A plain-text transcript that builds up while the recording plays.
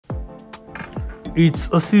It's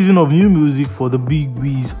a season of new music for the big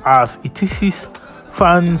Wiz as it teases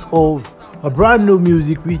fans of a brand new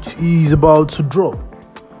music which is about to drop.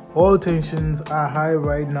 All tensions are high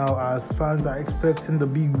right now as fans are expecting the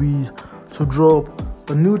big Wiz to drop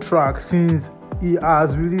a new track since he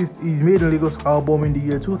has released his Made in Lagos album in the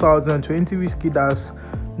year 2020. Wizkid has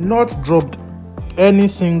not dropped any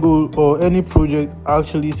single or any project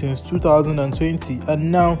actually since 2020,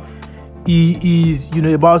 and now he is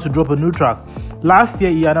about to drop a new track. Last year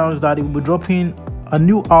he announced that he will be dropping a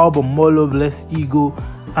new album, More Love Less Ego,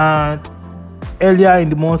 and earlier in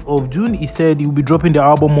the month of June he said he will be dropping the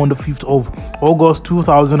album on the 5th of August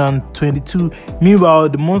 2022. Meanwhile,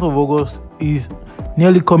 the month of August is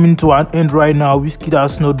nearly coming to an end right now. Wizkid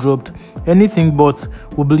has not dropped anything, but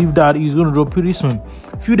we believe that he's going to drop pretty soon.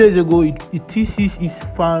 A few days ago it teases his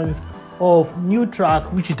fans of new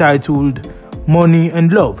track which he titled Money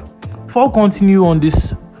and Love. Before I continue on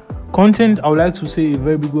this content, I would like to say a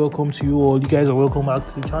very big welcome to you all. You guys are welcome back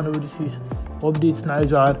to the channel. This is Updates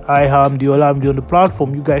Nigeria, and I am the Olamide on the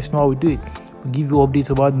platform. You guys know how we do it. We give you updates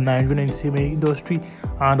about the Nigerian entertainment industry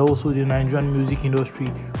and also the Nigerian music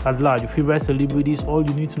industry at large. Your favorite celebrities, all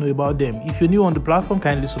you need to know about them. If you're new on the platform,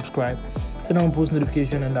 kindly subscribe, turn on post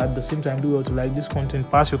notification, and at the same time do well to like this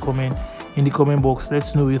content. Pass your comment in the comment box.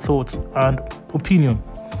 Let's know your thoughts and opinion.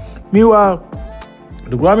 Meanwhile,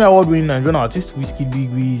 the Grammy Award-winning Nigerian artist Wizkid Big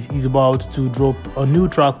Wiz is about to drop a new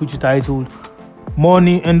track which is titled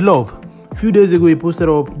Money and Love. A few days ago, he posted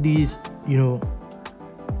up this,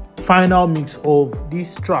 final mix of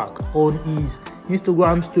this track on his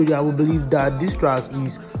Instagram story. I will believe that this track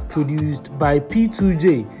is produced by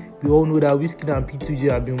P2J. We all know that Wizkid and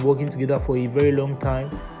P2J have been working together for a very long time.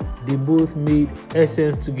 They both made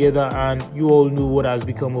Essence together, and you all know what has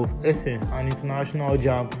become of Essence, an international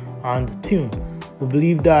jam and tune. We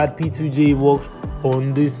believe that P2J works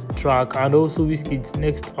on this track and also Wizkid's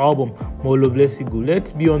next album, More Love Less Ego.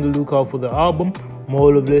 Let's be on the lookout for the album,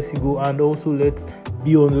 More Love Less Ego, and also let's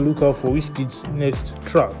be on the lookout for Wizkid's next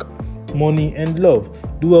track, Money and Love.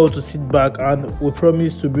 Do well to sit back, and we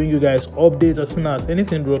promise to bring you guys updates as soon as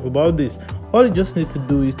anything drop about this. All you just need to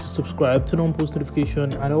do is to subscribe, turn on post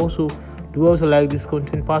notification, and also do well to like this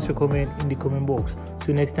content. Pass your comment in the comment box. See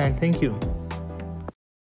you next time. Thank you.